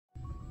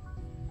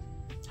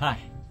Hi,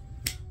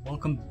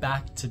 welcome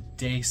back to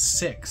day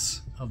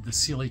 6 of the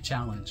Sealy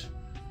Challenge.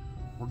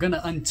 We're going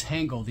to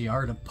untangle the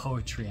art of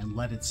poetry and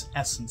let its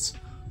essence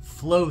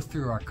flow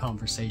through our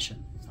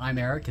conversation. I'm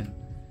Eric, and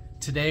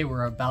today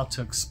we're about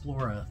to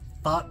explore a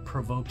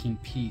thought-provoking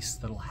piece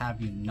that'll have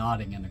you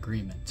nodding in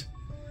agreement.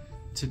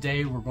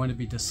 Today we're going to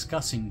be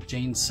discussing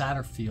Jane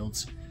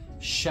Satterfield's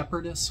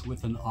Shepherdess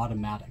with an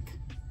Automatic.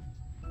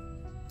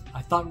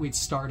 I thought we'd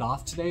start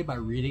off today by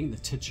reading the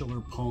titular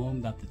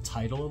poem that the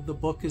title of the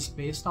book is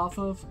based off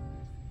of,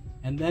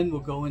 and then we'll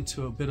go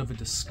into a bit of a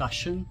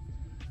discussion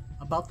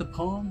about the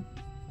poem.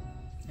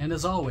 And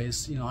as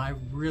always, I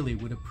really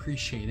would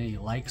appreciate any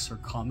likes or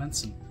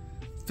comments, and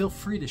feel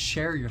free to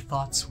share your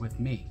thoughts with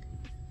me.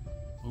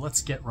 Well,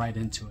 let's get right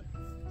into it.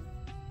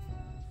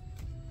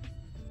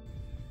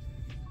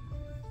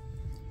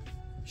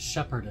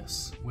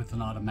 Shepherdess with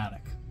an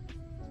Automatic.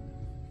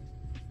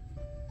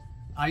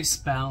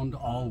 Icebound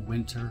all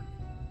winter,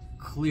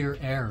 clear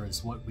air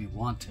is what we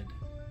wanted.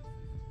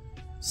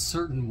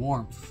 Certain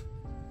warmth,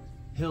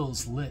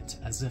 hills lit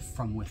as if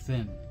from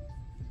within.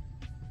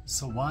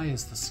 So why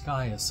is the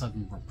sky a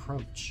sudden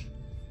reproach?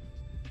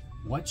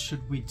 What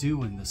should we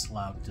do in this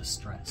loud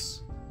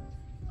distress?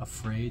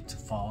 Afraid to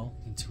fall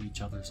into each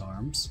other's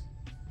arms?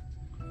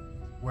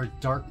 Where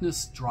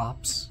darkness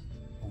drops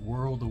a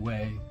world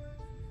away,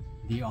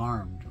 the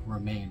armed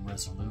remain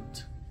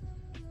resolute.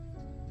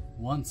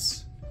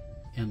 Once,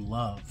 in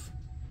love,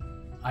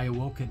 I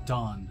awoke at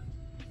dawn,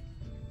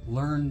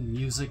 learned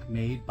music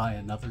made by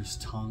another's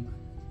tongue.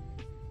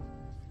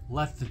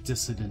 Let the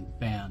dissident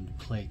band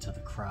play to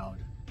the crowd.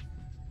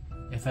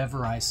 If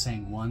ever I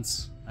sang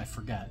once, I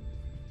forget.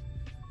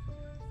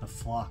 The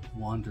flock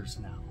wanders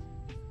now,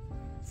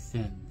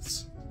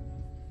 thins.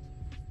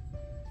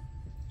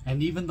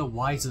 And even the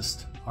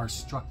wisest are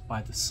struck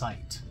by the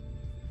sight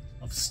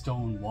of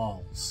stone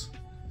walls,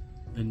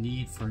 the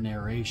need for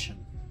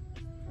narration,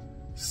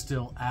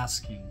 still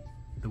asking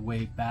the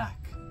way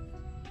back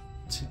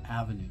to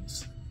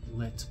avenues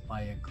lit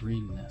by a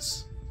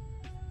greenness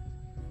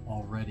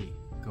already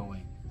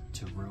going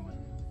to ruin.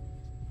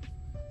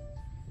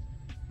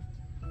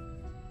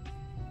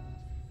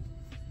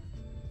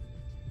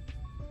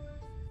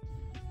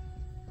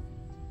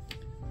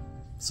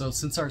 So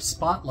since our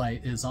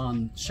spotlight is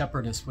on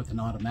Shepherdess with an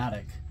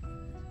Automatic,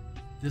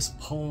 this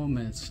poem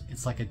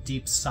it's like a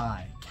deep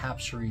sigh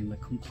capturing the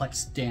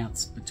complex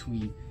dance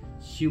between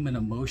human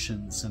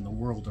emotions and the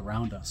world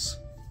around us.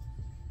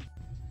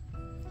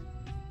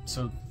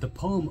 So the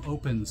poem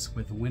opens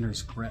with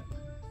winter's grip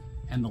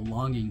and the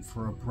longing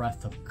for a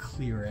breath of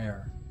clear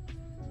air.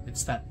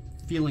 It's that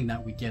feeling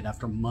that we get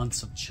after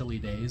months of chilly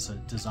days, a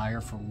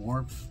desire for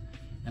warmth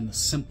and the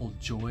simple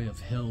joy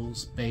of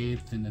hills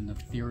bathed in an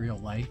ethereal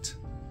light.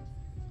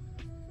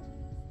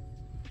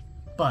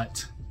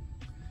 But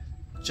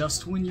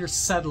just when you're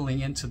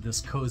settling into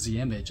this cozy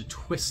image, a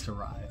twist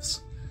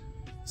arrives.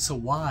 So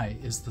why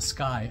is the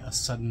sky a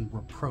sudden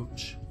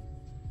reproach?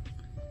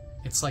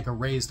 It's like a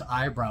raised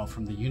eyebrow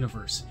from the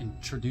universe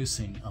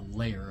introducing a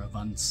layer of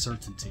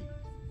uncertainty.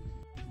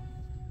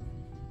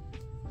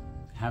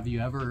 Have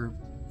you ever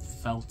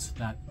felt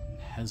that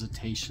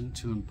hesitation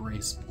to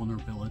embrace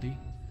vulnerability?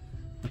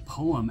 The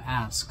poem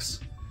asks,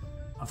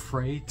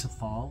 afraid to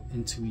fall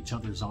into each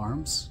other's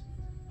arms?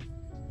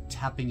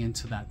 Tapping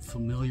into that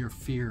familiar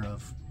fear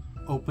of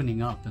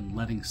opening up and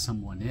letting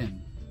someone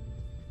in.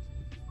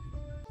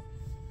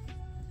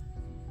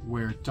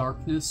 Where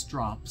darkness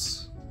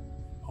drops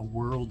a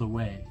world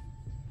away,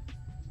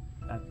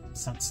 that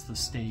sets the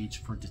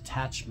stage for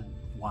detachment,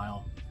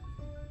 while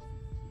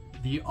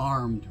the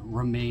armed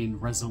remain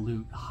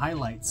resolute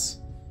highlights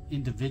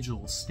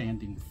individuals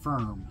standing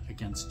firm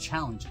against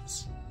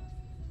challenges.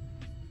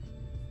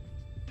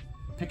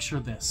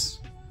 Picture this: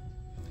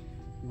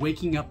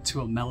 waking up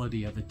to a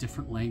melody of a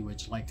different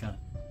language, like a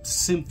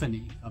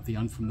symphony of the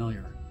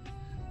unfamiliar.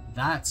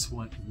 That's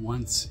what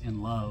once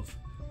in love,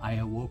 I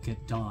awoke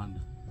at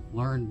dawn,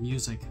 learned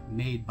music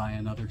made by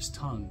another's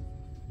tongue,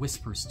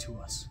 whispers to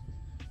us.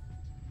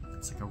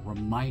 It's like a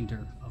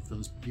reminder of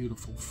those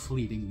beautiful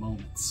fleeting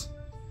moments.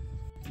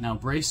 Now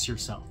brace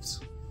yourselves.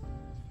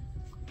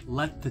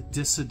 Let the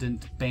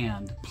dissident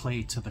band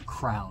play to the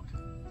crowd.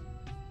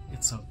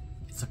 It's a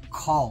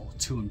call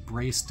to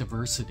embrace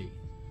diversity,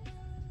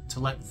 to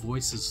let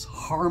voices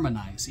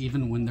harmonize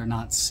even when they're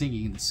not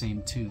singing the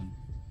same tune.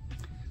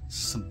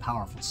 Some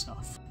powerful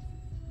stuff.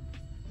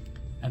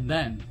 And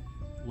then,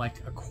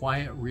 like a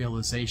quiet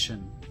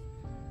realization,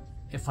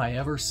 if I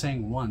ever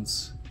sang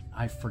once,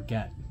 I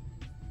forget.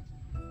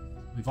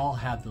 We've all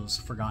had those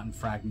forgotten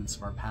fragments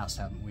of our past,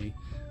 haven't we?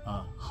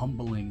 A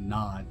humbling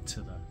nod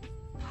to the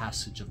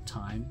passage of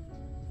time.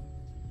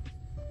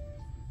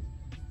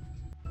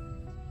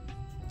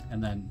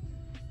 And then,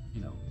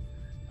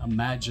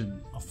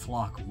 imagine a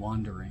flock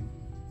wandering,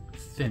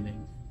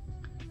 thinning,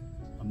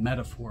 a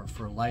metaphor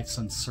for life's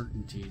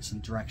uncertainties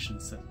and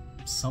directions that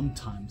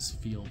sometimes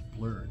feel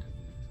blurred.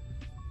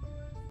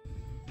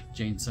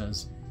 Jane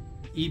says,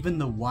 even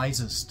the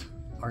wisest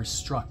are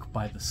struck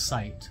by the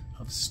sight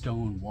of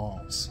stone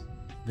walls,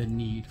 the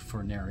need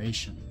for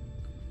narration,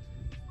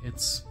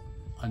 It's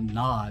a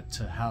nod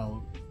to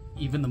how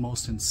even the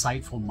most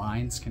insightful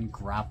minds can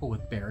grapple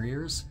with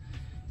barriers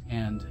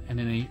and an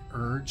innate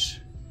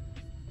urge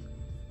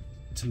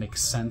to make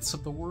sense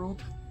of the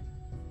world.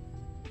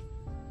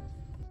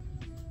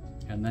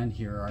 And then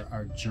here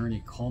our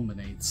journey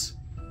culminates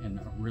in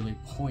a really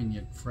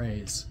poignant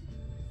phrase.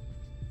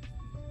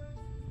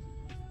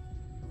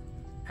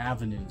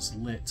 Avenues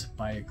lit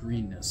by a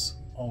greenness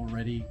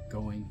already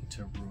going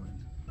to ruin.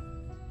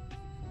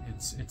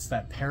 It's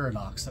that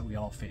paradox that we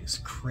all face,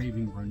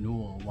 craving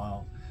renewal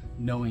while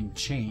knowing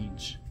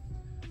change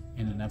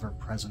in an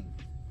ever-present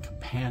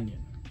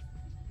companion.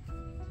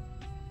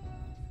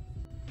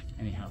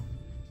 Anyhow,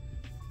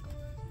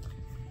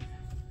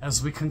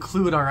 as we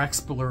conclude our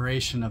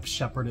exploration of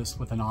Shepherdess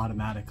with an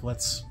automatic,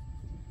 let's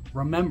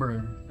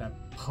remember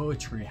that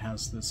poetry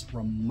has this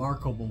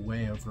remarkable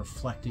way of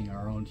reflecting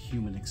our own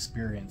human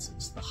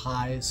experiences, the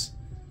highs,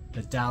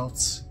 the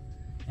doubts,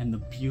 and the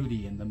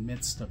beauty in the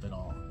midst of it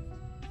all.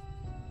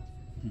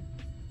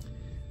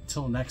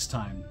 Till next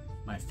time,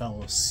 my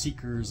fellow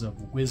seekers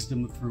of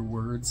wisdom through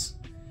words,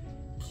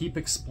 keep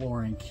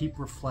exploring, keep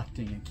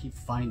reflecting, and keep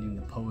finding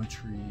the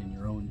poetry in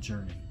your own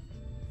journey.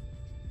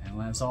 And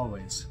as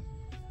always,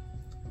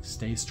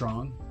 stay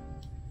strong,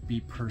 be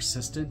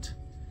persistent,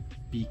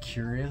 be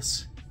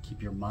curious,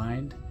 keep your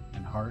mind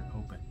and heart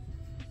open.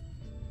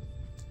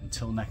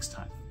 Until next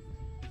time.